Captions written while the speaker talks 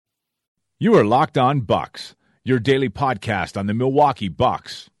You are Locked On Bucks, your daily podcast on the Milwaukee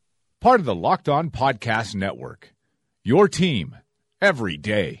Bucks. Part of the Locked On Podcast Network. Your team every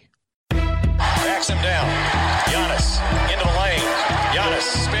day. Backs him down. Giannis into the lane. Giannis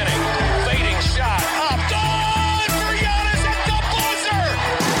spinning. Fading shot. Up. Good for Giannis at the buzzer.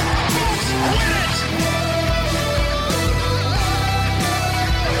 Bucks win it.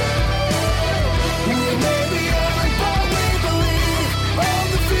 We may be young, but we believe on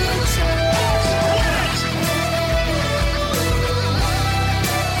the future. Bucks win it.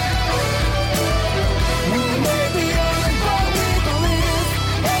 We may be young, but we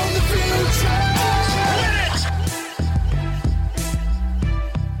believe on the future. Bucks win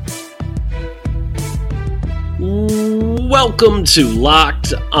it. Welcome to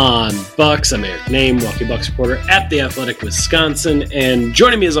Locked On Bucks. I'm Eric Name, Milwaukee Bucks reporter at The Athletic Wisconsin, and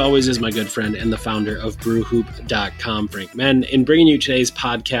joining me as always is my good friend and the founder of BrewHoop.com, Frank Men. And bringing you today's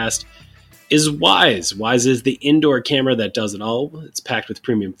podcast is Wyze. Wyze is the indoor camera that does it all. It's packed with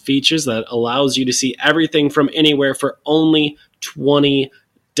premium features that allows you to see everything from anywhere for only $20.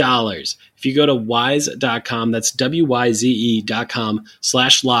 If you go to Wyze.com, that's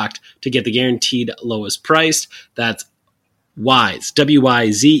WYZE.com/locked to get the guaranteed lowest price. That's Wyze,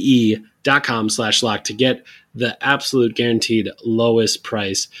 WYZE.com/locked to get the absolute guaranteed lowest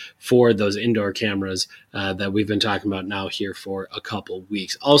price for those indoor cameras that we've been talking about now here for a couple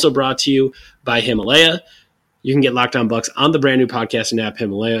weeks. Also brought to you by Himalaya. You can get Locked On Bucks on the brand new podcasting app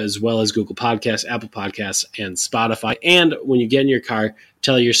Himalaya, as well as Google Podcasts, Apple Podcasts, and Spotify. And when you get in your car,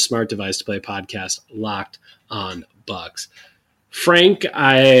 tell your smart device to play a podcast Locked On Bucks. Frank,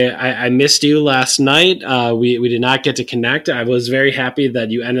 I missed you last night. We did not get to connect. I was very happy that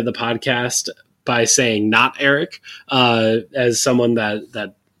you ended the podcast by saying not Eric, as someone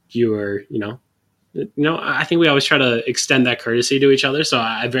that you were, I think we always try to extend that courtesy to each other. So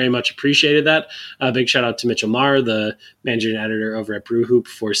I very much appreciated that. Big shout out to Mitchell Marr, the managing editor over at Brew Hoop,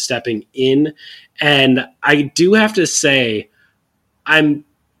 for stepping in. And I do have to say, I'm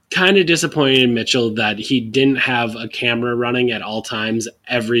kind of disappointed in Mitchell that he didn't have a camera running at all times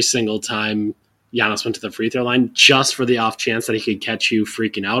every single time Giannis went to the free throw line, just for the off chance that he could catch you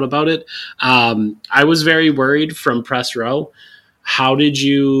freaking out about it. I was very worried from press row. How did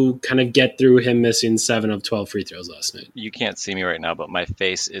you kind of get through him missing 7 of 12 free throws last night? You can't see me right now, but my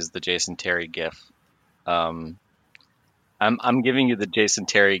face is the Jason Terry gif. I'm giving you the Jason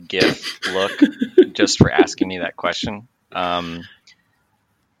Terry gif look just for asking me that question.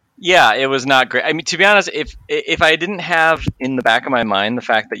 Yeah, it was not great. I mean, to be honest, if I didn't have in the back of my mind the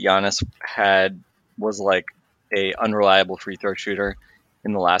fact that Giannis was like a unreliable free throw shooter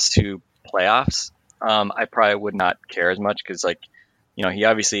in the last 2 playoffs, I probably would not care as much because, he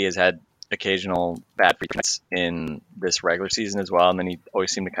obviously has had occasional bad free throws in this regular season as well, and then he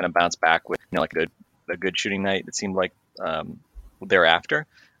always seemed to kind of bounce back with a good shooting night. It seemed like thereafter.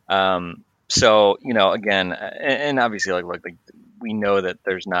 So again, and obviously like we know that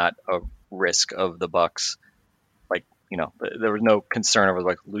there's not a risk of the Bucks. There was no concern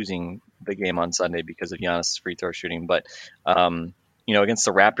over losing the game on Sunday because of Giannis' free throw shooting, but. Against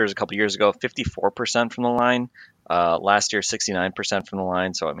the Raptors a couple years ago, 54% from the line. Last year, 69% from the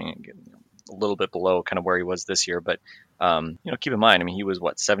line. So, I mean, a little bit below kind of where he was this year. But, keep in mind, he was,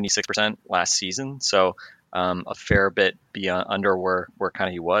 76% last season. So, a fair bit under where kind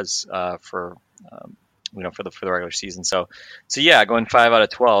of he was for the regular season. So yeah, going 5 out of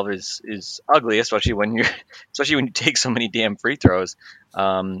 12 is ugly, especially when you take so many damn free throws.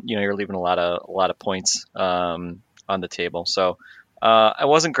 You're leaving a lot of points on the table. So, I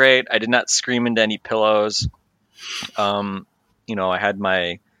wasn't great. I did not scream into any pillows. I had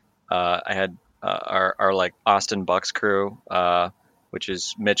our Austin Bucks crew, which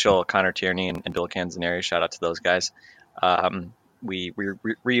is Mitchell, Connor Tierney, and Bill Canzaneri. Shout out to those guys. We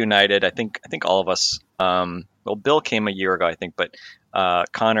reunited. I think all of us. Bill came a year ago, I think, but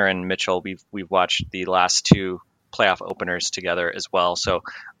Connor and Mitchell, we've watched the last 2 playoff openers together as well. So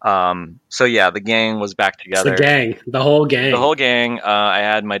yeah, the gang was back together. The whole gang. I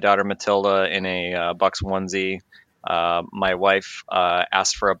had my daughter Matilda in a Bucks onesie. My wife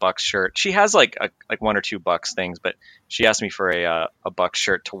asked for a Bucks shirt. She has like 1 or 2 Bucks things, but she asked me for a Bucks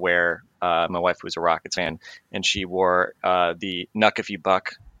shirt to wear. My wife was a Rockets fan, and she wore the Nuck If You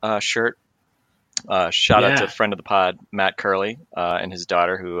Buck shirt. Shout out to friend of the pod, Matt Curley, and his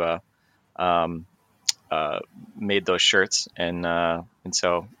daughter, who made those shirts, and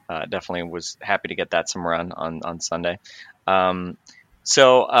so definitely was happy to get that some run on Sunday. It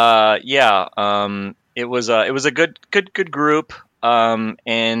was a good group. I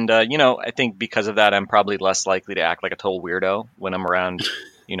think because of that, I'm probably less likely to act like a total weirdo when I'm around,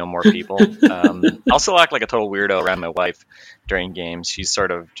 more people. I also act like a total weirdo around my wife during games. She's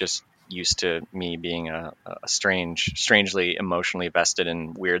sort of just used to me being a strangely emotionally vested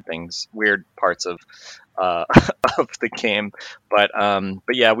in weird parts of of the game. But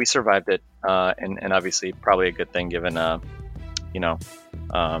yeah, we survived it, and obviously probably a good thing given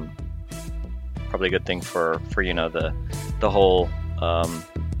probably a good thing for the whole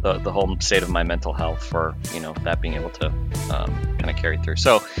the whole state of my mental health, for that being able to kind of carry through.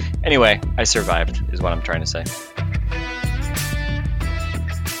 So anyway, I survived is what I'm trying to say.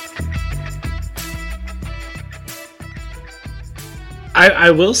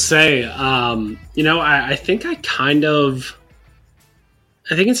 I will say, I think I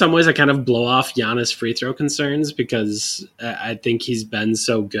think in some ways I kind of blow off Giannis free throw concerns because I think he's been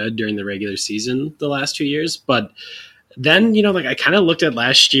so good during the regular season the last 2 years. But then, I kind of looked at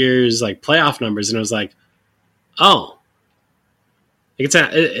last year's playoff numbers and I was like, oh, it's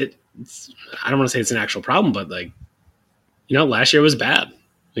I don't want to say it's an actual problem, but last year was bad.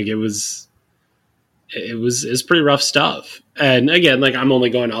 It was pretty rough stuff. And again, I'm only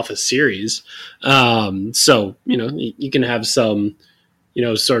going off a series. So, you can have some,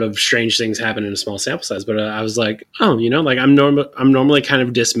 sort of strange things happen in a small sample size. But I was like, oh, I'm normally kind of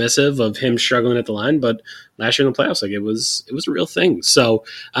dismissive of him struggling at the line, but last year in the playoffs, it was a real thing. So,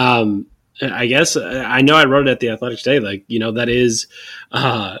 I guess I know I wrote it at the Athletic today, that is,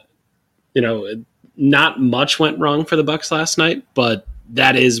 not much went wrong for the Bucks last night, but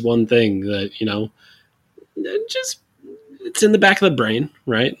that is one thing that, it's in the back of the brain,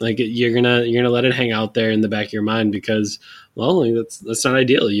 right? You're gonna let it hang out there in the back of your mind because, well, that's not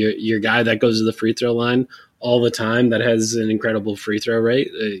ideal. You're a guy that goes to the free throw line all the time, that has an incredible free throw rate.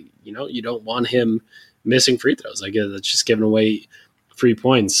 You don't want him missing free throws. That's just giving away free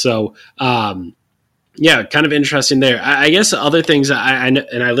points. So, yeah, kind of interesting there. I guess other things I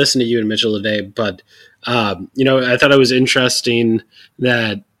listened to you and Mitchell today, but I thought it was interesting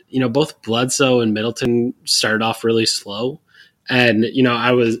that both Bledsoe and Middleton started off really slow. And,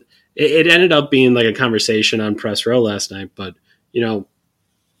 it ended up being a conversation on press row last night, but,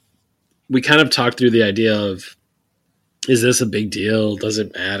 we kind of talked through the idea of, is this a big deal? Does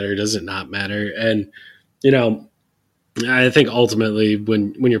it matter? Does it not matter? And, I think ultimately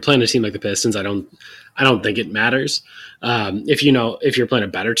when you're playing a team like the Pistons, I don't think it matters. If you're playing a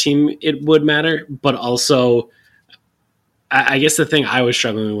better team, it would matter, but also, I guess the thing I was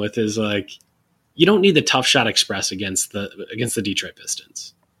struggling with is you don't need the tough shot express against the Detroit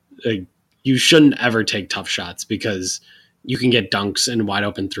Pistons. You shouldn't ever take tough shots because you can get dunks and wide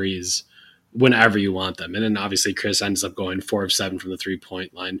open threes whenever you want them. And then obviously Chris ends up going 4 of 7 from the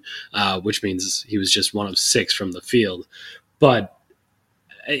 3-point line, which means he was just 1 of 6 from the field. But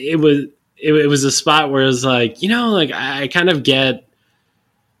it was a spot where it was I kind of get,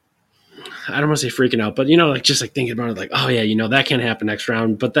 I don't want to say freaking out, but just thinking about it, oh yeah, that can't happen next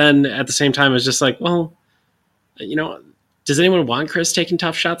round. But then at the same time, it's just well, does anyone want Chris taking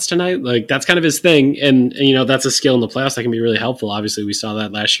tough shots tonight? That's kind of his thing, and that's a skill in the playoffs that can be really helpful. Obviously, we saw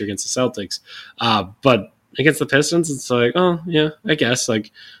that last year against the Celtics, but against the Pistons, it's oh yeah, I guess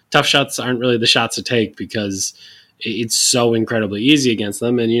tough shots aren't really the shots to take because it's so incredibly easy against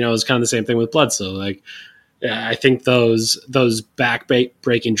them, and it's kind of the same thing with Bledsoe. I think those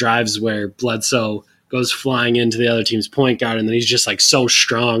back-breaking drives where Bledsoe goes flying into the other team's point guard, and then he's just so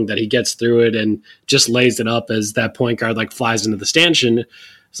strong that he gets through it and just lays it up as that point guard flies into the stanchion.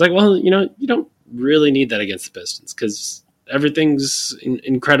 It's well, you don't really need that against the Pistons because everything's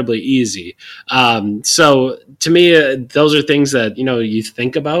incredibly easy. So to me, those are things that you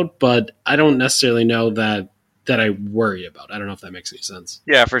think about, but I don't necessarily know that I worry about. I don't know if that makes any sense.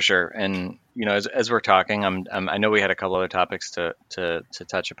 Yeah, for sure. And as we're talking, I know we had a couple other topics to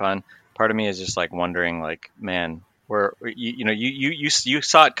touch upon. Part of me is just wondering, man, you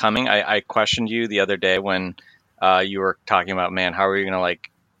saw it coming. I questioned you the other day when you were talking about, man, how are you gonna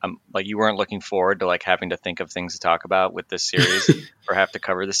you weren't looking forward to having to think of things to talk about with this series or have to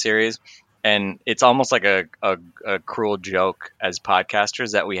cover the series. And it's almost like a cruel joke as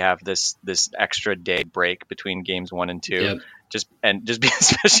podcasters that we have this extra day break between games 1 and 2. Yep. Just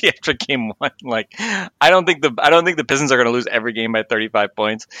especially after game 1, I don't think the Pistons are going to lose every game by 35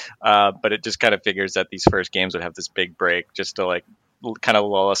 points. But it just kind of figures that these first games would have this big break just to kind of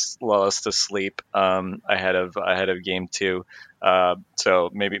lull us to sleep ahead of game 2. So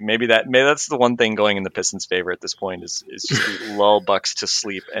maybe that's the one thing going in the Pistons' favor at this point is just lull Bucks to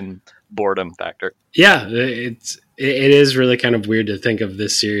sleep and boredom factor. Yeah, it is really kind of weird to think of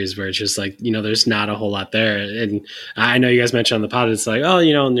this series where it's just there's not a whole lot there. And I know you guys mentioned on the pod, it's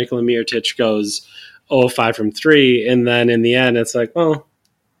Nikola Mirotic goes 0 of 5 from 3, and then in the end it's well,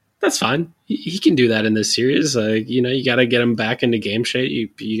 that's fine. He can do that in this series. You got to get him back into game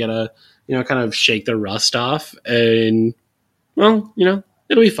shape. You got to, kind of shake the rust off, and well, it'll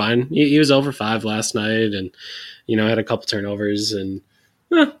be fine. He was over 5 last night, and had a couple turnovers, and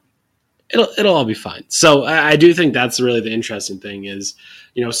it'll all be fine. So I do think that's really the interesting thing is,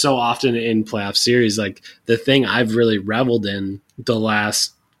 so often in playoff series, like the thing I've really reveled in the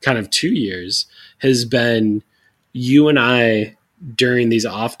last kind of 2 years has been you and I during these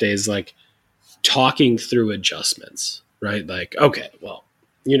off days, like talking through adjustments, right? Like, okay, well,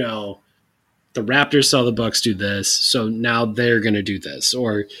 the Raptors saw the Bucks do this, so now they're going to do this.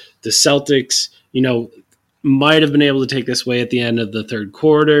 Or the Celtics, might have been able to take this away at the end of the third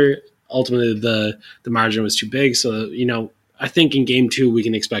quarter. Ultimately, the margin was too big. So, I think in game 2, we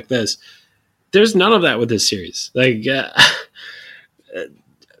can expect this. There's none of that with this series. Like,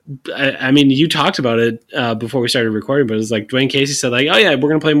 I mean, you talked about it before we started recording, but it was like Dwayne Casey said, like, oh, yeah, we're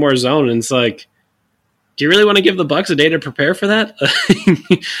going to play more zone. And it's like, do you really want to give the Bucks a day to prepare for that?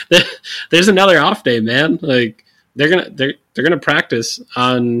 There's another off day, man. Like they're gonna practice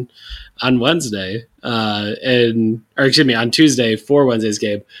on Wednesday, on Tuesday for Wednesday's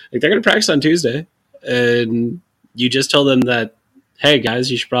game. Like they're gonna practice on Tuesday, and you just told them that, hey guys,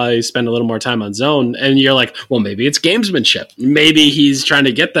 you should probably spend a little more time on zone. And you're like, well, maybe it's gamesmanship. Maybe he's trying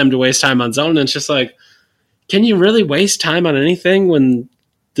to get them to waste time on zone. And it's just like, can you really waste time on anything when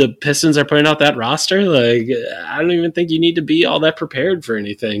the Pistons are putting out that roster? Like, I don't even think you need to be all that prepared for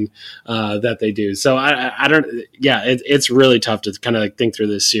anything that they do. So I don't. Yeah, it's really tough to kind of like think through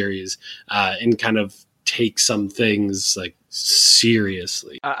this series and kind of take some things like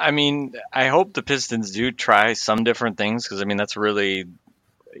seriously. I mean, I hope the Pistons do try some different things because I mean that's really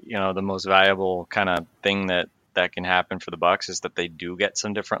the most valuable kind of thing that can happen for the Bucks is that they do get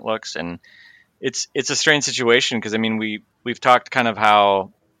some different looks. And it's a strange situation because I mean we've talked kind of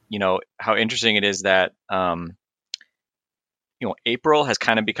how interesting it is that, April has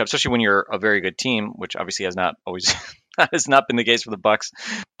kind of become, especially when you're a very good team, which obviously has not always has not been the case for the Bucks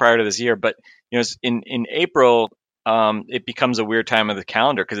prior to this year. But, in April, it becomes a weird time of the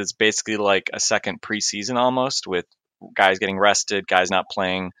calendar because it's basically like a second preseason almost with guys getting rested, guys not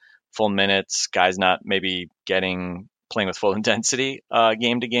playing full minutes, guys not maybe playing with full intensity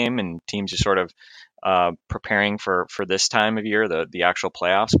game to game, and teams just sort of preparing for this time of year, the actual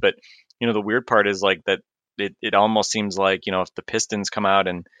playoffs. But the weird part is like that it almost seems like if the Pistons come out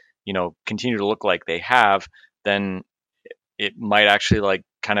and continue to look like they have, then it might actually like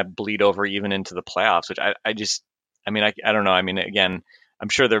kind of bleed over even into the playoffs, which I don't know. I mean, again, I'm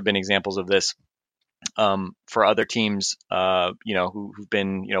sure there have been examples of this for other teams who've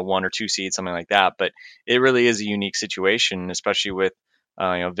been 1 or 2 seeds, something like that, but it really is a unique situation, especially with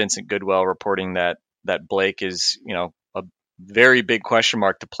Vincent Goodwell reporting that Blake is, a very big question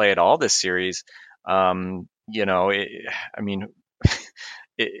mark to play at all this series.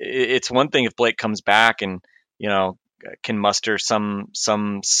 It's one thing if Blake comes back and, can muster some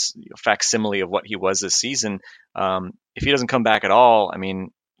facsimile of what he was this season. If he doesn't come back at all,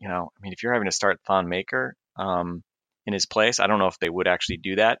 if you're having to start Thon Maker in his place, I don't know if they would actually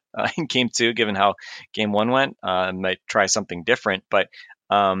do that in game 2, given how game 1 went. Might try something different, but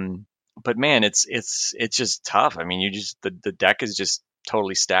man, it's just tough. I mean, the deck is just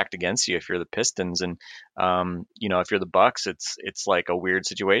totally stacked against you if you're the Pistons, and if you're the Bucks, it's like a weird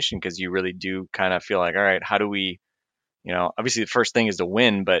situation because you really do kind of feel like, all right, how do we, obviously the first thing is to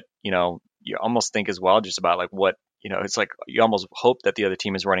win, but you almost think as well just about like what, it's like you almost hope that the other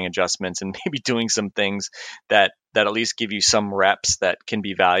team is running adjustments and maybe doing some things that at least give you some reps that can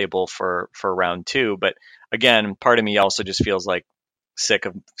be valuable for round 2. But again, part of me also just feels like sick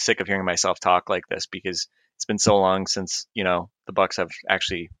of hearing myself talk like this because it's been so long since the Bucks have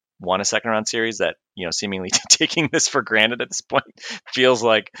actually won a second round series that seemingly taking this for granted at this point feels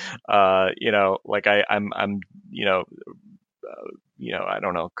like like I'm I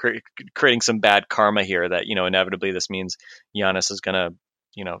don't know, creating some bad karma here that inevitably this means Giannis is gonna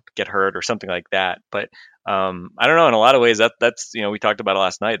get hurt or something like that. But I don't know, in a lot of ways that's we talked about it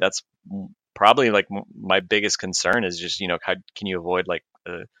last night. That's probably like my biggest concern is just how can you avoid like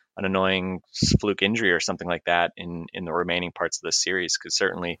an annoying fluke injury or something like that in the remaining parts of the series, because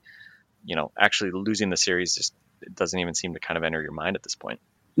certainly actually losing the series just it doesn't even seem to kind of enter your mind at this point.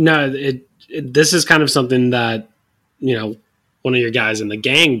 No, this is kind of something that one of your guys in the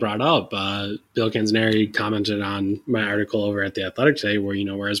gang brought up. Bill Canzaneri commented on my article over at The Athletic today where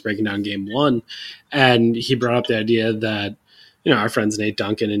where I was breaking down game 1, and he brought up the idea that our friends Nate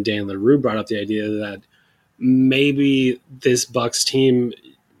Duncan and Dan LaRue brought up the idea that maybe this Bucks team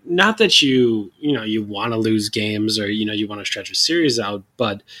not that you want to lose games or, you want to stretch a series out,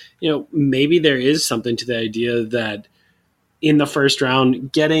 but, maybe there is something to the idea that in the first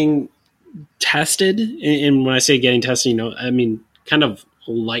round getting tested, and when I say getting tested, I mean kind of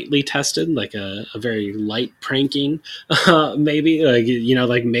lightly tested, like a very light pranking, maybe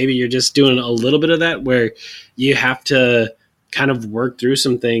like maybe you're just doing a little bit of that where you have to kind of work through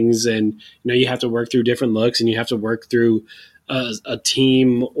some things, and you have to work through different looks, and you have to work through a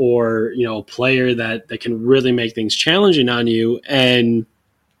team or a player that can really make things challenging on you. And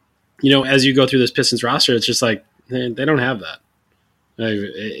as you go through this Pistons roster, it's just like they don't have that.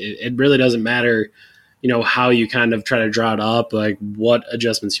 It really doesn't matter, how you kind of try to draw it up, like what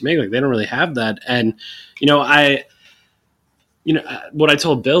adjustments you make. Like they don't really have that. And what I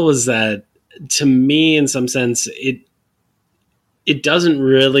told Bill was that to me, in some sense, it doesn't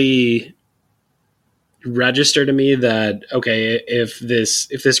really register to me that, okay, if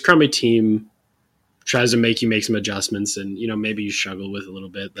this crummy team tries to make you make some adjustments and maybe you struggle with a little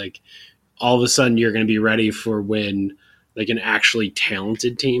bit, like all of a sudden you're going to be ready for when like an actually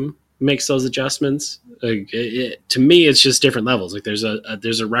talented team makes those adjustments. Like to me, it's just different levels. Like there's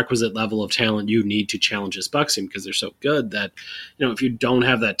a requisite level of talent you need to challenge this Bucks team because they're so good that if you don't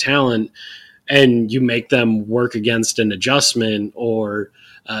have that talent and you make them work against an adjustment or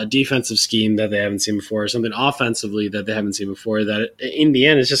a defensive scheme that they haven't seen before, or something offensively that they haven't seen before, that in the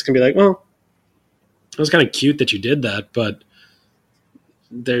end it's just gonna be like, well, it was kind of cute that you did that, but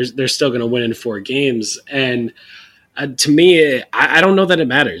they're still going to win in 4 games. And to me, I don't know that it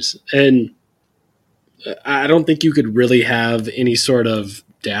matters. And I don't think you could really have any sort of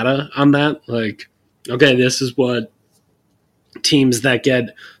data on that. Like, okay, this is what teams that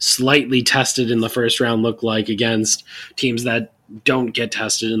get slightly tested in the first round look like against teams that don't get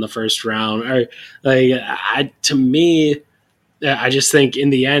tested in the first round. Or like, to me, I just think in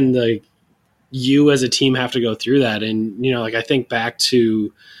the end, like, you as a team have to go through that. And, like I think back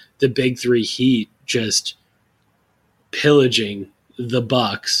to the Big Three Heat just pillaging the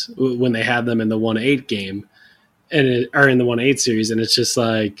Bucks when they had them in the 1-8 game or in the 1-8 series. And it's just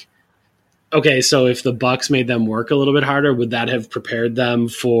like, okay, so if the Bucks made them work a little bit harder, would that have prepared them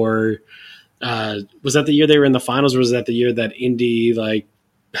for, was that the year they were in the finals, or was that the year that Indy like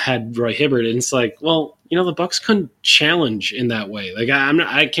had Roy Hibbert? And it's like, well, the Bucks couldn't challenge in that way. Like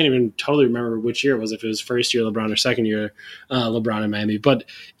I can't even totally remember which year it was, if it was first year LeBron or second year LeBron in Miami. But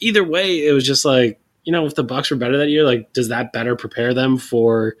either way, it was just like, if the Bucks were better that year, like, does that better prepare them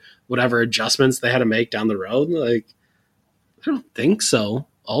for whatever adjustments they had to make down the road? Like, I don't think so.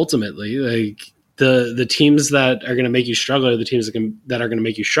 Ultimately, like the teams that are going to make you struggle are the teams that are going to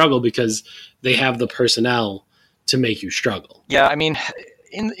make you struggle because they have the personnel to make you struggle. Yeah, I mean,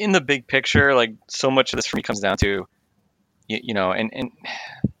 in the big picture, like so much of this for me comes down to,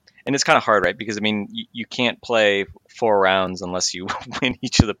 and it's kind of hard, right? Because I mean, you can't play 4 rounds unless you win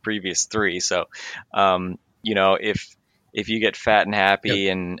each of the previous 3. So, if you get fat and happy,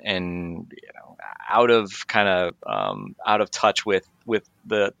 yep, and out of touch with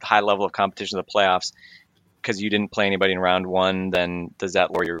the high level of competition of the playoffs because you didn't play anybody in round 1, then does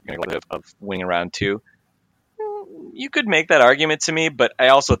that lower your likelihood of winning in round 2? You could make that argument to me, but I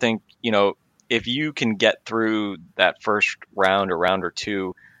also think, if you can get through that first round or round or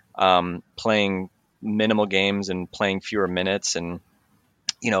 2, playing minimal games and playing fewer minutes and,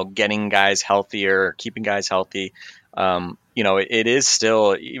 getting guys healthier, keeping guys healthy, it is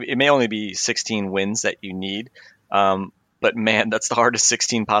still, it may only be 16 wins that you need. But man, that's the hardest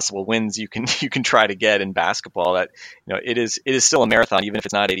 16 possible wins you can try to get in basketball. That it is still a marathon, even if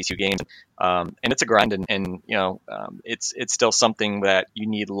it's not 82 games, and it's a grind, and it's still something that you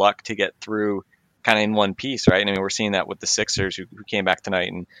need luck to get through, kind of in one piece, right? And I mean, we're seeing that with the Sixers, who came back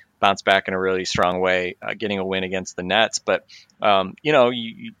tonight and bounced back in a really strong way, getting a win against the Nets. But I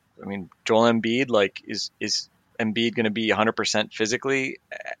mean, Joel Embiid, like, is Embiid going to be 100% physically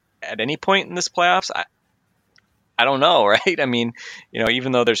at any point in this playoffs? I don't know, right? I mean,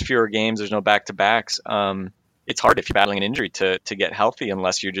 even though there's fewer games, there's no back-to-backs. It's hard if you're battling an injury to get healthy,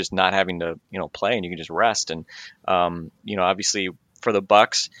 unless you're just not having to, play and you can just rest. And, obviously for the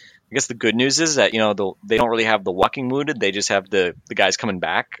Bucks, I guess the good news is that, they don't really have the walking wounded. They just have the guys coming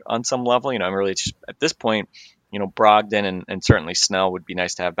back on some level. I'm really just, at this point, Brogdon and certainly Snell would be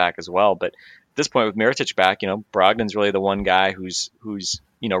nice to have back as well. But at this point with Mirotic back, Brogdon's really the one guy who's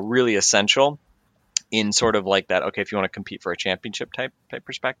really essential in sort of like that, okay, if you want to compete for a championship type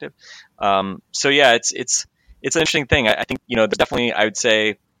perspective. So yeah, it's an interesting thing. I think, there's definitely, I would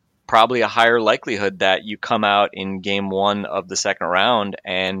say, probably a higher likelihood that you come out in game 1 of the second round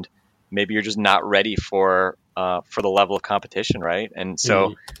and maybe you're just not ready for the level of competition, right? And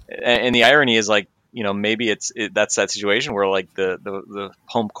so, and the irony is like, maybe that's that situation where like the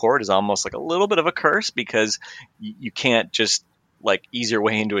home court is almost like a little bit of a curse because you can't just like ease your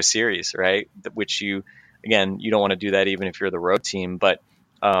way into a series, right? Which you don't want to do that even if you're the road team, but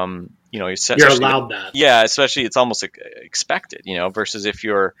you're allowed that. Yeah, especially it's almost expected, versus if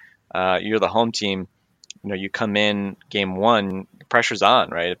you're the home team, you come in game one, pressure's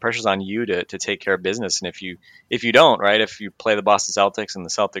on, right? The pressure's on you to take care of business. And if you don't, right, if you play the Boston Celtics and the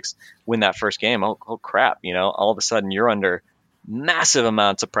Celtics win that first game, oh crap, all of a sudden you're under massive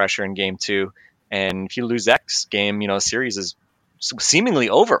amounts of pressure in game two. And if you lose that game, series is seemingly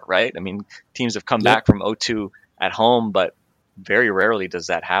over, right? I mean, teams have come back from 0-2 at home, but very rarely does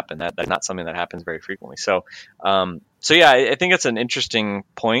that happen. That's not something that happens very frequently. So yeah, I think it's an interesting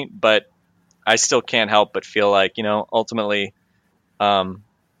point, but I still can't help but feel like, ultimately, look,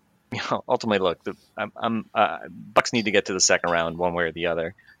 Bucks need to get to the second round one way or the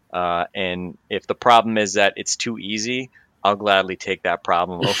other. And if the problem is that it's too easy, I'll gladly take that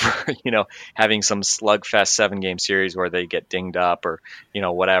problem over, having some slugfest 7-game series where they get dinged up or,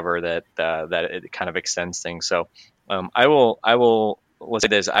 whatever that it kind of extends things. So I will say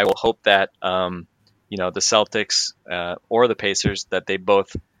this. I will hope that, the Celtics or the Pacers, that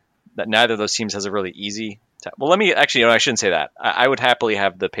neither of those teams has a really easy time. Well, let me actually, I shouldn't say that. I would happily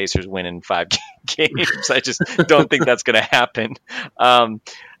have the Pacers win in 5 games. I just don't think that's going to happen.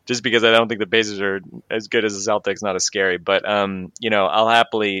 Just because I don't think the Pacers are as good as the Celtics, not as scary. But, I'll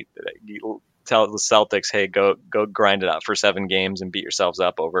happily tell the Celtics, hey, go grind it out for 7 games and beat yourselves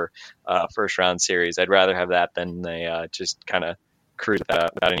up over a first round series. I'd rather have that than they just kind of cruise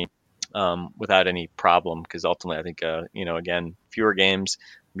without any problem. Because ultimately, I think, again, fewer games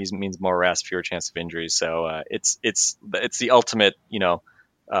means more rest, fewer chance of injuries. So it's the ultimate,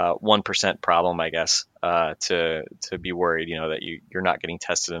 1% problem, I guess, to be worried, that you're not getting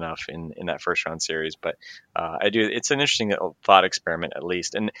tested enough in that first round series. But it's an interesting thought experiment at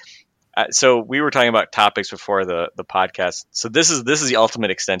least. And so we were talking about topics before the podcast. So this is the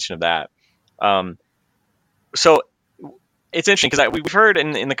ultimate extension of that. So it's interesting because we've heard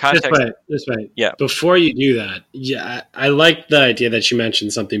in the context. That's right. Yeah. Before you do that, I like the idea that you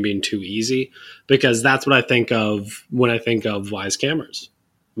mentioned something being too easy, because that's what I think of when I think of Wyze cameras.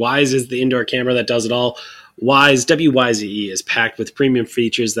 Wyze is the indoor camera that does it all. Wyze, WYZE, is packed with premium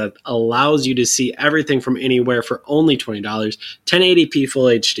features that allows you to see everything from anywhere for only $20. 1080p Full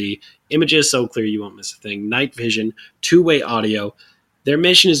HD, images so clear you won't miss a thing, night vision, two-way audio. Their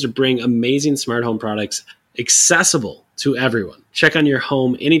mission is to bring amazing smart home products accessible to everyone. Check on your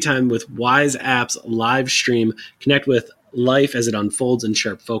home anytime with Wyze App's live stream. Connect with life as it unfolds in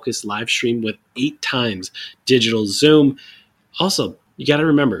sharp focus. Live stream with 8 times digital zoom. Also, you got to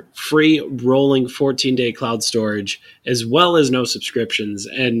remember, free rolling 14-day cloud storage, as well as no subscriptions.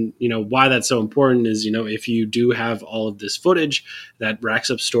 And, why that's so important is, if you do have all of this footage that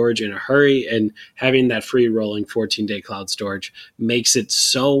racks up storage in a hurry, and having that free rolling 14-day cloud storage makes it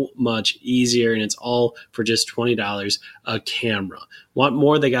so much easier. And it's all for just $20 a camera. Want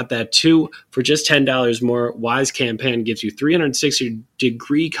more? They got that too. For just $10 more, Wyze Cam gives you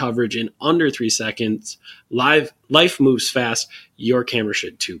 360-degree coverage in under 3 seconds. Life moves fast. Your camera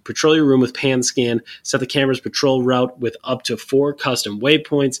should too. Patrol your room with Pan Scan. Set the camera's patrol route with up to 4 custom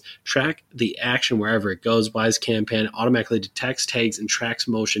waypoints. Track the action wherever it goes. Wyze Cam automatically detects, tags, and tracks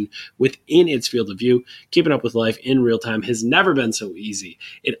motion within its field of view. Keeping up with life in real time has never been so easy.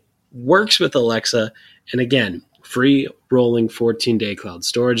 It works with Alexa, and again, free rolling 14-day cloud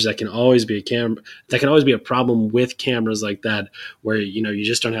storage. That can always be a problem with cameras like that, where you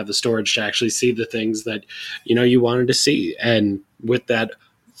just don't have the storage to actually see the things that you wanted to see. And with that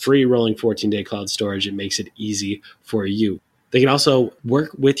free rolling 14-day cloud storage, it makes it easy for you. They can also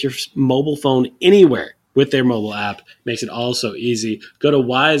work with your mobile phone anywhere with their mobile app. Makes it all so easy. Go to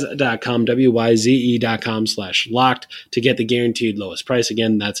wyze.com, WYZE.com/locked to get the guaranteed lowest price.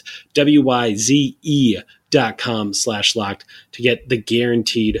 Again, that's WYZE.com/locked to get the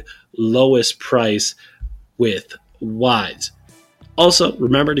guaranteed lowest price with Wyze. Also,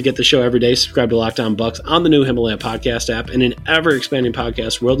 remember to get the show every day. Subscribe to Locked On Bucks on the new Himalaya podcast app. In an ever-expanding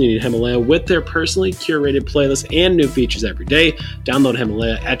podcast world, you need Himalaya with their personally curated playlists and new features every day. Download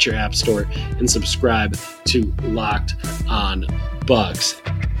Himalaya at your app store and subscribe to Locked On Bucks.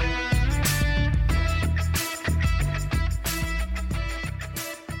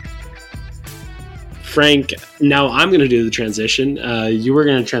 Frank, now I'm going to do the transition. You were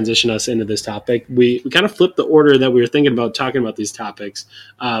going to transition us into this topic. We kind of flipped the order that we were thinking about talking about these topics,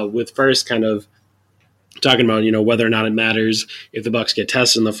 with first kind of talking about, whether or not it matters if the Bucks get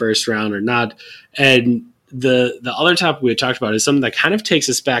tested in the first round or not. And the other topic we had talked about is something that kind of takes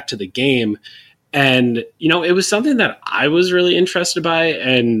us back to the game. And, it was something that I was really interested by.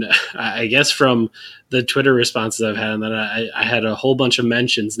 And I guess from the Twitter responses I've had, and then I had a whole bunch of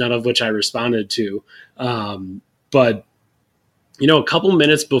mentions, none of which I responded to. But, a couple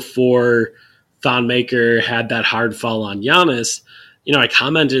minutes before Thon Maker had that hard fall on Giannis, I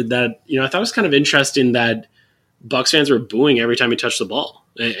commented that, I thought it was kind of interesting that Bucks fans were booing every time he touched the ball.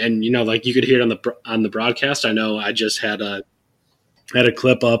 And like you could hear it on the broadcast. I know I just had a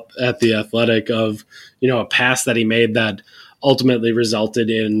clip up at The Athletic of, a pass that he made that ultimately resulted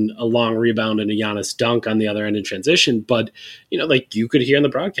in a long rebound and a Giannis dunk on the other end in transition. But, like you could hear in the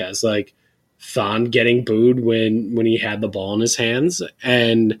broadcast, like Thon getting booed when he had the ball in his hands.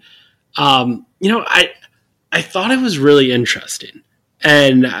 And, I thought it was really interesting.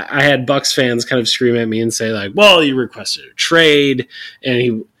 And I had Bucks fans kind of scream at me and say, like, well, you requested a trade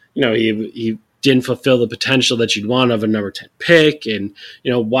and he didn't fulfill the potential that you'd want of a number 10 pick. And,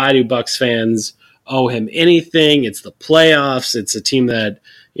 why do Bucks fans owe him anything? It's the playoffs. It's a team that,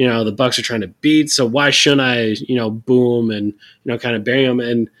 the Bucks are trying to beat. So why shouldn't I, boo him and, kind of bury him?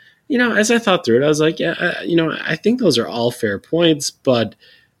 And, as I thought through it, I was like, yeah, I think those are all fair points, but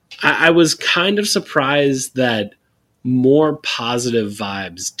I was kind of surprised that more positive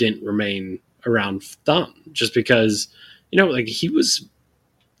vibes didn't remain around Thon, just because, like he was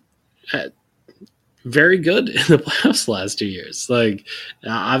very good in the playoffs the last 2 years. Like,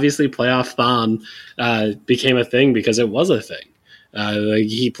 obviously playoff Thon became a thing because it was a thing. Like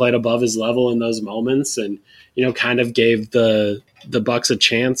he played above his level in those moments and, kind of gave the Bucks a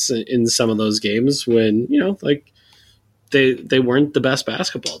chance in some of those games when, like, they weren't the best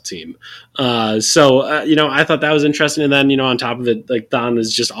basketball team. So I thought that was interesting. And then, on top of it, like Thon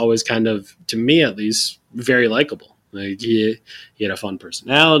is just always kind of, to me at least, very likable. Like he had a fun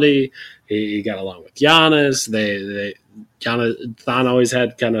personality. He got along with Giannis. Thon always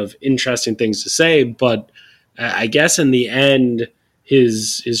had kind of interesting things to say, but I guess in the end,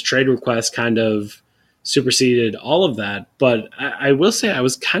 his trade request kind of superseded all of that. But I will say I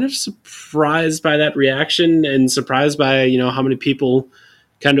was kind of surprised by that reaction and surprised by, how many people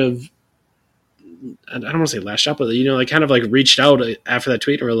kind of, I don't want to say lashed out, but, like kind of like reached out after that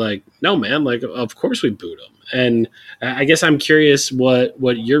tweet and were like, no, man, like, of course we booed him. And I guess I'm curious what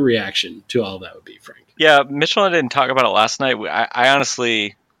your reaction to all of that would be, Frank. Yeah, Mitchell and I didn't talk about it last night. I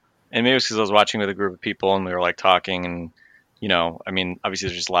honestly, and maybe it's because I was watching with a group of people and we were like talking and, obviously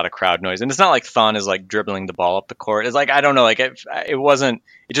there's just a lot of crowd noise, and it's not like Thon is like dribbling the ball up the court. It's like, I don't know, like it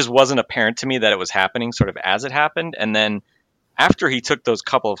just wasn't apparent to me that it was happening sort of as it happened. And then after he took those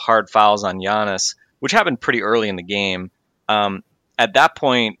couple of hard fouls on Giannis, which happened pretty early in the game, at that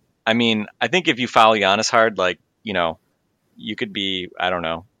point, I think if you foul Giannis hard, like, you could be, I don't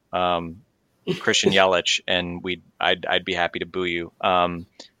know, Christian Yelich, and I'd be happy to boo you.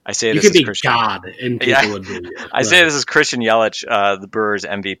 I say you this could be Christian, God, and people would boo you. I say this is Christian Yelich, the Brewers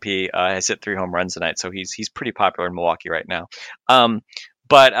MVP. Has hit 3 home runs tonight, so he's pretty popular in Milwaukee right now.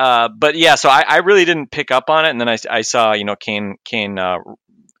 But yeah, so I really didn't pick up on it, and then I saw Kane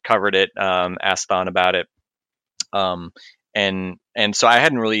covered it, asked Thon about it, and so I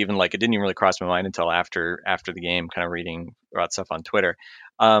hadn't really even it didn't even really cross my mind until after the game, kind of reading about stuff on Twitter.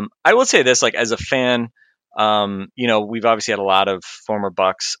 I will say this, as a fan, we've obviously had a lot of former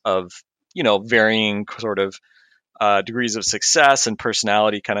Bucks of varying sort of degrees of success and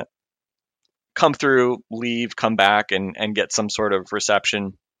personality kind of come through, leave, come back, and get some sort of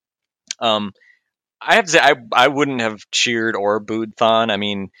reception. I have to say I wouldn't have cheered or booed Thon.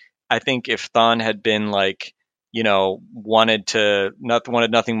 I think if Thon had been wanted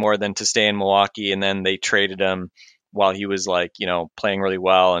nothing more than to stay in Milwaukee, and then they traded him while he was playing really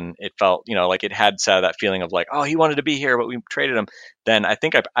well, and it felt it had that feeling of oh, he wanted to be here but we traded him, then I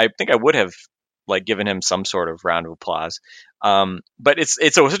think I would have given him some sort of round of applause. But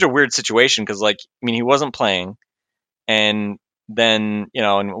it's such a weird situation because he wasn't playing, and then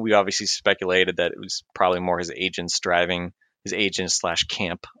and we obviously speculated that it was probably more his agent /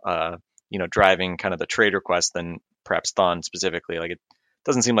 camp driving kind of the trade request than perhaps Thon specifically. It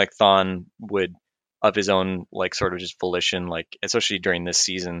doesn't seem like Thon would, of his own sort of just volition, especially during this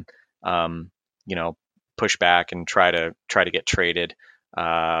season, push back and try to get traded,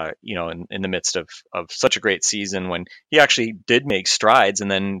 in the midst of such a great season when he actually did make strides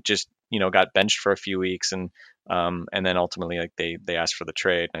and then just got benched for a few weeks, and then ultimately they asked for the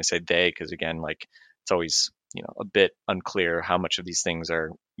trade. And I say they because again it's always a bit unclear how much of these things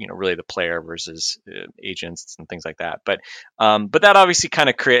are really the player versus agents and things like that. But that obviously kind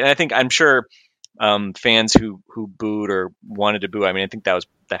of I'm sure fans who booed or wanted to boo. I mean, I think that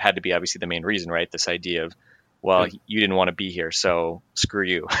had to be obviously the main reason, right? This idea of, well, you didn't want to be here, so screw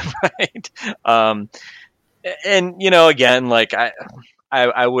you, right? And again, like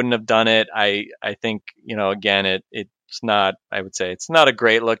I wouldn't have done it. I think again, it's not. I would say it's not a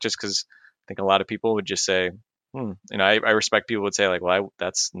great look, just because I think a lot of people would just say, I respect people would say like, well,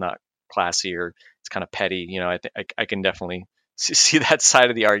 that's not classy, or it's kind of petty. I think I can definitely see that side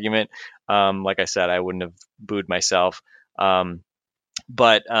of the argument. Like I said, I wouldn't have booed myself.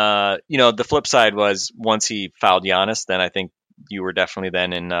 But the flip side was, once he fouled Giannis, then I think you were definitely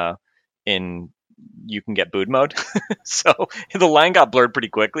then in you can get booed mode. So the line got blurred pretty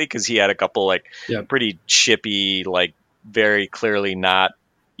quickly, because he had a couple pretty chippy, like very clearly not,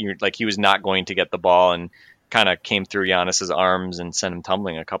 he was not going to get the ball, and kind of came through Giannis's arms and sent him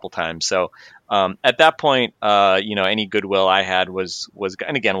tumbling a couple times. So at that point, any goodwill I had was,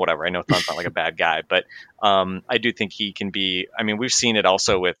 and again, whatever, I know Thon's not like a bad guy, but I do think he can be, I mean, we've seen it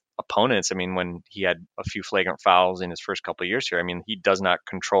also with opponents. I mean, when he had a few flagrant fouls in his first couple of years here, I mean, he does not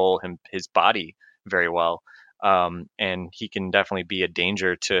control his body very well. And he can definitely be a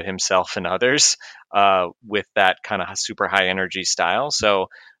danger to himself and others with that kind of super high energy style. So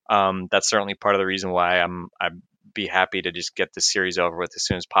that's certainly part of the reason why I'd be happy to just get this series over with as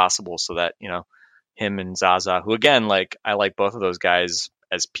soon as possible, so that, him and Zaza, who again, like, I like both of those guys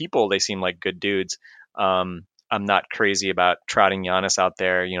as people, they seem like good dudes. I'm not crazy about trotting Giannis out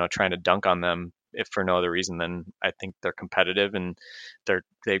there, trying to dunk on them, if for no other reason than I think they're competitive, and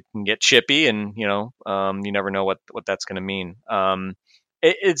they can get chippy, and you never know what that's going to mean.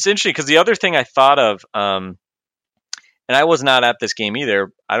 It's interesting, because the other thing I thought of, and I was not at this game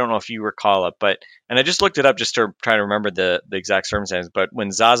either, I don't know if you recall it, and I just looked it up just to try to remember the exact circumstances, but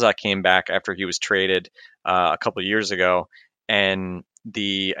when Zaza came back after he was traded a couple of years ago, and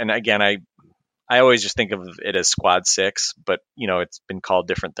again, I always just think of it as Squad 6, but it's been called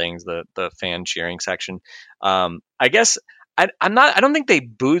different things, the fan cheering section. I guess I don't think they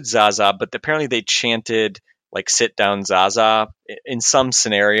booed Zaza, but apparently they chanted like "sit down Zaza" in some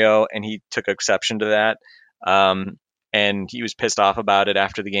scenario, and he took exception to that. And he was pissed off about it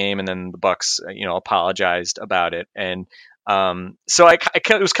after the game, and then the Bucks, apologized about it. And so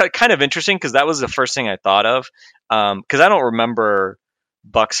it was kind of interesting, because that was the first thing I thought of, because I don't remember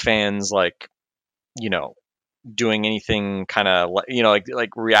Bucks fans doing anything kind of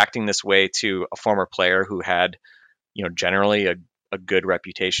like reacting this way to a former player who had generally a good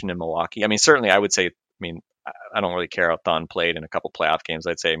reputation in Milwaukee. I mean, certainly I would say, I don't really care how Thon played in a couple playoff games.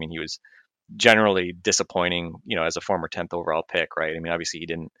 I'd say, he was generally disappointing, as a former 10th overall pick, right? I mean, obviously he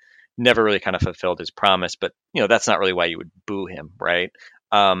never really kind of fulfilled his promise, but that's not really why you would boo him, right?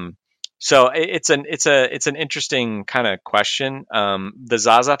 So it's an interesting kind of question. The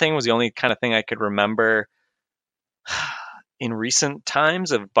Zaza thing was the only kind of thing I could remember in recent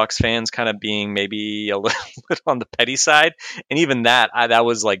times of Bucks fans kind of being maybe a little on the petty side, and even that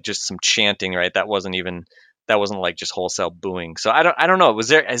was like just some chanting, right? That wasn't like just wholesale booing. So I don't know. Is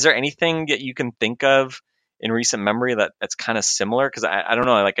there anything that you can think of in recent memory that's kind of similar? Because I don't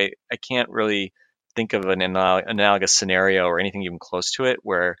know. Like I can't really think of an analogous scenario or anything even close to it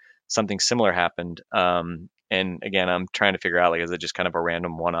where something similar happened. And again, I'm trying to figure out, like, is it just kind of a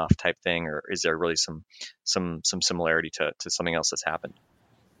random one-off type thing, or is there really some similarity to something else that's happened?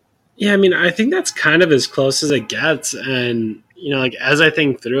 Yeah, I think that's kind of as close as it gets. And as I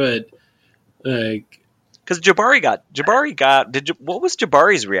think through it, like, because what was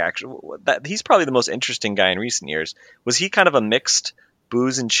Jabari's reaction? He's probably the most interesting guy in recent years. Was he kind of a mixed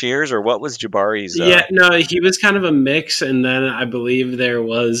boos and cheers, or what was Jabari's? Yeah, no, he was kind of a mix, and then I believe there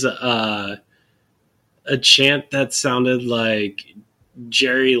was a chant that sounded like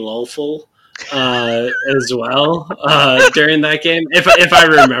Jerry Lowful as well during that game, if I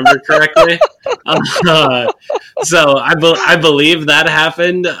remember correctly. So I believe that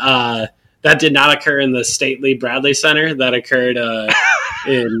happened. That did not occur in the stately Bradley Center. That occurred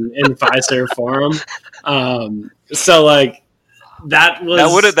in Fiserv Forum. So like that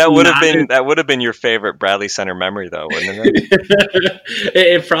would have been your favorite Bradley Center memory, though, wouldn't it?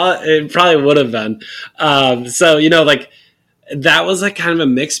 it probably would have been. So like that was like kind of a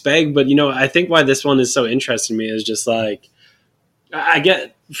mixed bag. But I think why this one is so interesting to me is just like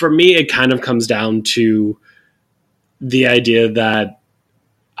for me it kind of comes down to the idea that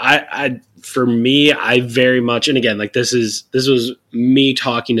I very much, and again, like this was me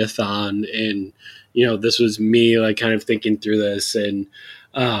talking to Thon, and this was me like kind of thinking through this, and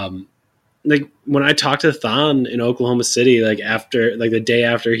like when I talked to Thon in Oklahoma City, like after, like the day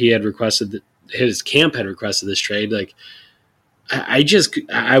after he had requested his camp had requested this trade, like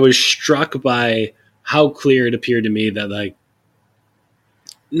I was struck by how clear it appeared to me that, like,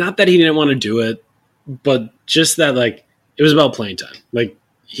 not that he didn't want to do it, but just that, like, it was about playing time. Like,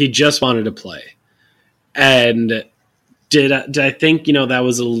 he just wanted to play. And did I think, that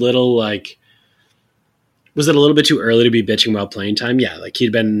was a little, like, was it a little bit too early to be bitching about playing time? Yeah, like,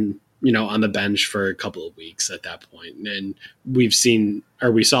 he'd been, on the bench for a couple of weeks at that point. And we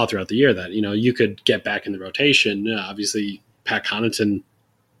saw throughout the year that, you could get back in the rotation. Obviously, Pat Connaughton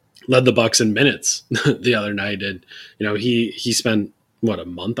led the Bucks in minutes the other night. And, he spent, a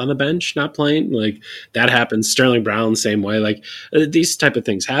month on the bench not playing? Like, that happens. Sterling Brown, same way. Like, these type of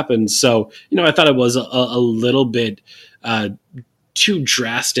things happen. So, I thought it was a little bit too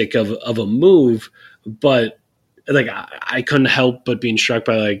drastic of a move, but like, I couldn't help but being struck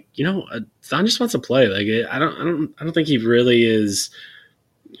by, like, Thon just wants to play. Like, I don't think he really is,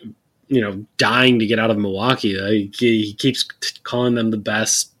 dying to get out of Milwaukee. Like, he keeps calling them the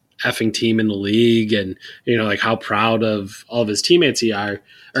best effing team in the league, and like, how proud of all of his teammates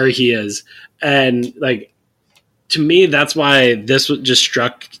he is. And, like, to me, that's why this just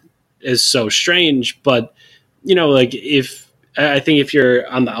struck as so strange. But like, I think if you're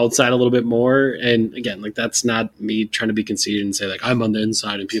on the outside a little bit more, and again, like, that's not me trying to be conceited and say, like, I'm on the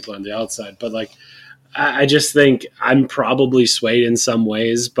inside and people are on the outside, but, like, I just think I'm probably swayed in some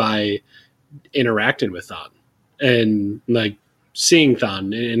ways by interacting with Thon and, like, seeing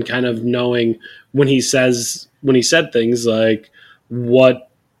Thon and kind of knowing when he said things, like, what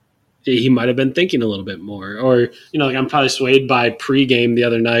he might have been thinking a little bit more. Or, like, I'm probably swayed by pregame the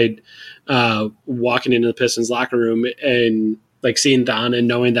other night, walking into the Pistons locker room and, like, seeing Thon and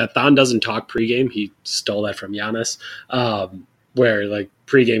knowing that Thon doesn't talk pregame. He stole that from Giannis, where, like,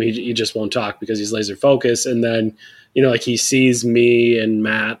 pregame he just won't talk because he's laser focused. And then, like, he sees me and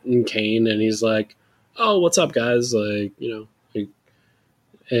Matt and Kane and he's like, "Oh, what's up, guys?" Like,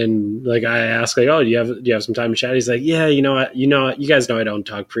 and, like, I ask, like, "Oh, do you have some time to chat?" He's like, "Yeah, you guys know I don't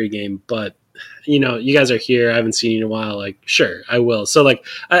talk pregame, but you guys are here. I haven't seen you in a while. Like, sure, I will." So, like,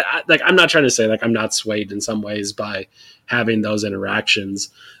 I'm not trying to say, like, I'm not swayed in some ways by having those interactions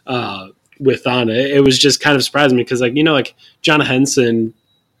with Thon. It was just kind of surprising me because, like, like, John Henson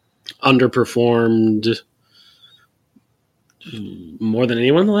underperformed more than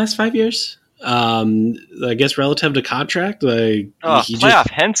anyone in the last 5 years. I guess relative to contract, like, playoff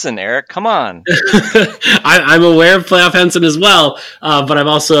Henson, Eric, come on. I'm aware of playoff Henson as well, but I'm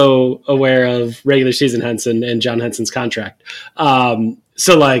also aware of regular season Henson and John Henson's contract.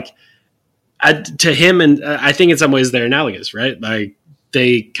 So, like, to him, and I think in some ways they're analogous, right? Like,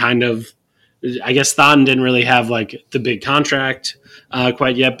 they kind of, I guess Thon didn't really have, like, the big contract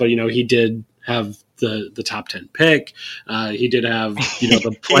quite yet, but he did have the top 10 pick. He did have,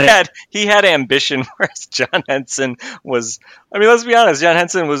 the play. he had ambition, whereas John Henson was, I mean, let's be honest, John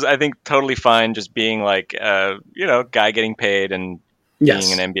Henson was, I think, totally fine just being, like, guy getting paid and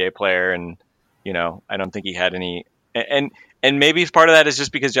being an NBA player. And, I don't think he had any, and maybe part of that is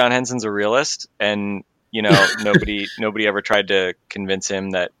just because John Henson's a realist and, nobody ever tried to convince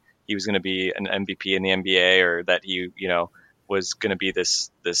him that he was going to be an MVP in the NBA or that he, was going to be this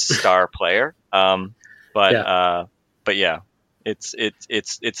star player. But yeah,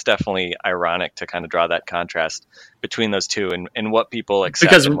 it's definitely ironic to kind of draw that contrast between those two and what people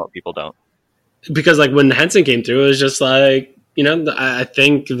accept and what people don't. Because, like, when Henson came through, it was just like, I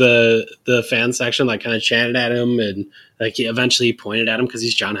think the fan section, like, kind of chanted at him, and, like, he eventually pointed at him because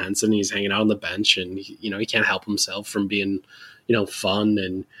he's John Henson. He's hanging out on the bench, and he can't help himself from being fun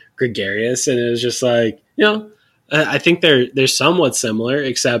and gregarious. And it was just like, I think they're somewhat similar,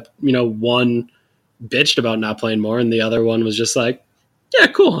 except, one bitched about not playing more, and the other one was just like, "Yeah,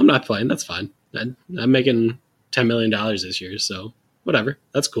 cool, I'm not playing. That's fine. I'm making $10 million this year, so whatever.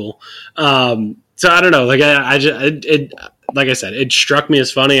 That's cool." So I don't know. Like, like I said, it struck me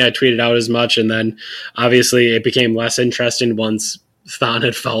as funny. I tweeted out as much, and then obviously it became less interesting once Thon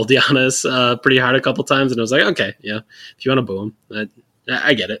had fouled Giannis pretty hard a couple times, and I was like, okay, yeah, if you want to boo him,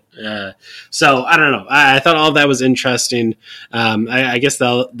 I get it. So I don't know. I thought all of that was interesting. I guess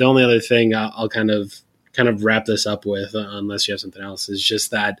the only other thing I'll kind of wrap this up with, unless you have something else, is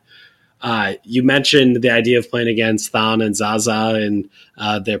just that you mentioned the idea of playing against Thon and Zaza and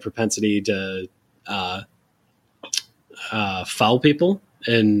their propensity to foul people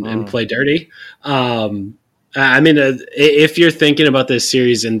and play dirty. I mean, if you're thinking about this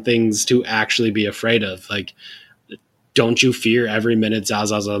series and things to actually be afraid of, like, don't you fear every minute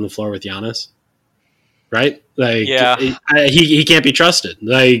Zaza's on the floor with Giannis? Right? Like, yeah. He can't be trusted.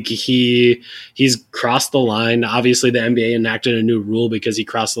 Like, he's crossed the line. Obviously, the NBA enacted a new rule because he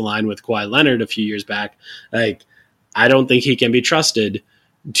crossed the line with Kawhi Leonard a few years back. Like, I don't think he can be trusted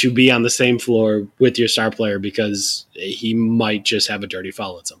to be on the same floor with your star player because he might just have a dirty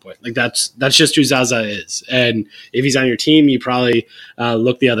foul at some point. Like that's just who Zaza is. And if he's on your team, you probably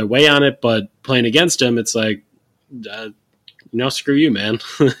look the other way on it. But playing against him, it's like, screw you, man.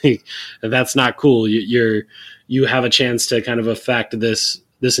 That's not cool. You have a chance to kind of affect this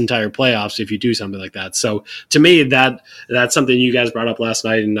entire playoffs if you do something like that. So to me, that's something you guys brought up last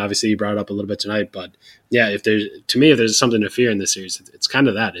night, and obviously you brought it up a little bit tonight. But yeah, if there's something to fear in this series, it's kind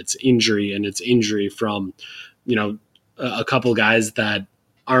of that. It's injury, and it's injury from a couple guys that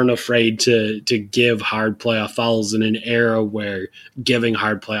aren't afraid to give hard playoff fouls in an era where giving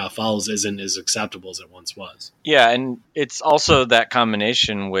hard playoff fouls isn't as acceptable as it once was. Yeah, and it's also that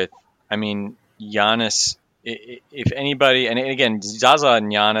combination with, Giannis. If anybody, and again, Zaza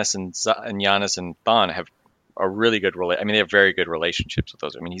and Giannis and Thon have a really good they have very good relationships with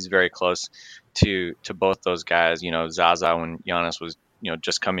those. He's very close to both those guys. Zaza, when Giannis was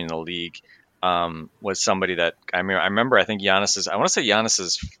just coming in the league, was somebody that I remember. I think Giannis's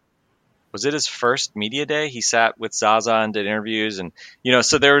was it his first media day? He sat with Zaza and did interviews, and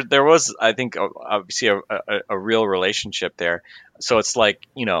so there was, I think, obviously a real relationship there. So it's like,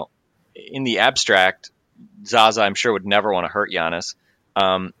 in the abstract, Zaza, I'm sure, would never want to hurt Giannis.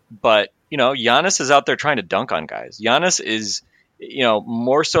 But, Giannis is out there trying to dunk on guys. Giannis is,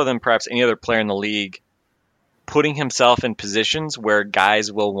 more so than perhaps any other player in the league, putting himself in positions where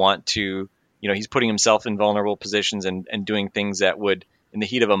guys will want to, he's putting himself in vulnerable positions and doing things that would, in the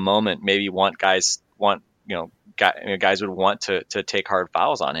heat of a moment, maybe guys would want to take hard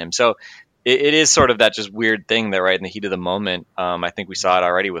fouls on him. So it is sort of that just weird thing that right in the heat of the moment, I think we saw it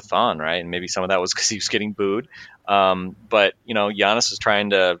already with Thon, right? And maybe some of that was because he was getting booed. But, Giannis is trying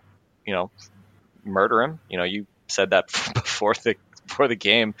to, murder him. You said that before the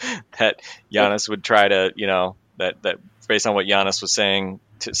game, that Giannis would try to, that based on what Giannis was saying,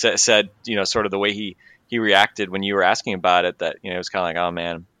 said, sort of the way he reacted when you were asking about it, that, it was kind of like, oh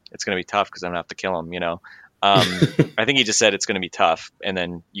man, it's going to be tough because I'm going to have to kill him, I think he just said it's going to be tough. And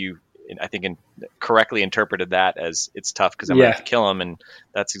then I think correctly interpreted that as it's tough because I'm going to have to kill him. And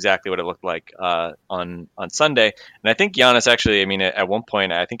that's exactly what it looked like on Sunday. And I think Giannis actually, at one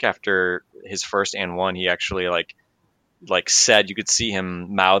point, I think after his first and one, he actually like said, you could see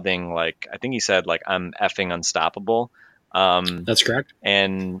him mouthing, like, I think he said, like, I'm effing unstoppable. That's correct.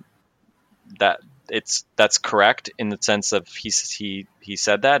 And that's correct in the sense of he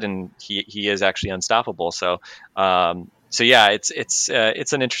said that, and he is actually unstoppable. So yeah, it's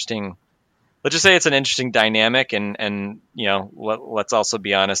an interesting, let's just say it's an interesting dynamic, and let's also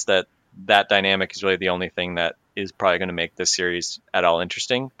be honest that dynamic is really the only thing that is probably going to make this series at all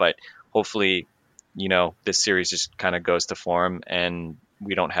interesting. But hopefully, this series just kind of goes to form and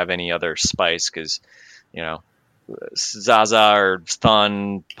we don't have any other spice, because Zaza or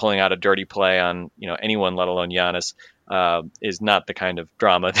Thon pulling out a dirty play on anyone, let alone Giannis, is not the kind of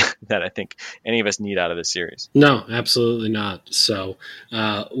drama that I think any of us need out of this series. No, absolutely not. So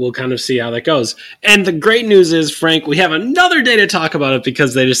we'll kind of see how that goes. And the great news is, Frank, we have another day to talk about it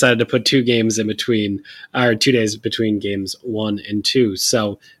because they decided to put 2 games in between, or 2 days between games 1 and 2.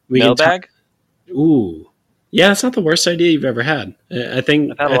 So we Mailbag? Ooh. Yeah, that's not the worst idea you've ever had. I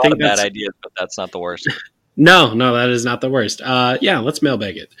think I've had a lot of bad ideas, but that's not the worst. No, that is not the worst. Let's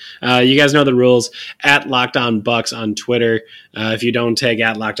mailbag it. You guys know the rules. At Locked On Bucks on Twitter. If you don't tag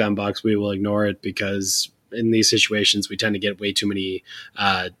at Locked On Bucks, we will ignore it, because in these situations we tend to get way too many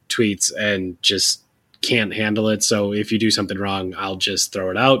tweets and just can't handle it. So if you do something wrong, I'll just throw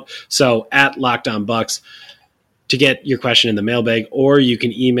it out. So at Locked On Bucks to get your question in the mailbag, or you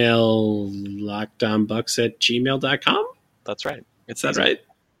can email lockedonbucks@gmail.com. That's right. Is that right?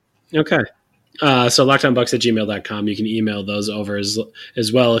 Okay. So lockedonbucks@gmail.com. You can email those over as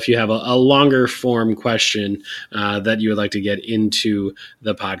well if you have a longer form question that you would like to get into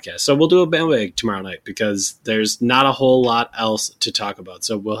the podcast. So we'll do a mailbag tomorrow night because there's not a whole lot else to talk about.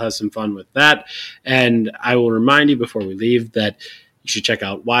 So we'll have some fun with that. And I will remind you before we leave that you should check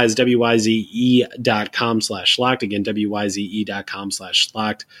out Wyze, wyze.com/locked. Again,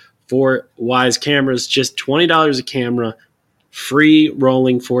 wyze.com/locked for Wyze cameras. Just $20 a camera. Free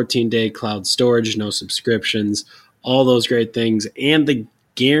rolling 14-day cloud storage, no subscriptions, all those great things, and the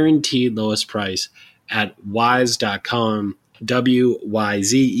guaranteed lowest price at wyze.com,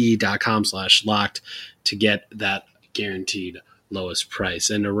 wyze.com/locked to get that guaranteed lowest price.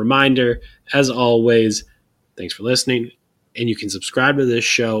 And a reminder, as always, thanks for listening. And you can subscribe to this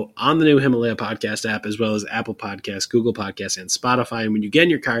show on the new Himalaya podcast app, as well as Apple Podcasts, Google Podcasts, and Spotify. And when you get in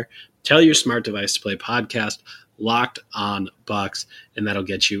your car, tell your smart device to play podcast Locked On Bucks, and that'll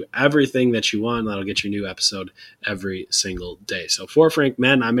get you everything that you want. That'll get you a new episode every single day. So for Frank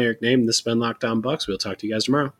Madden, I'm Eric Name. This has been Locked On Bucks. We'll talk to you guys tomorrow.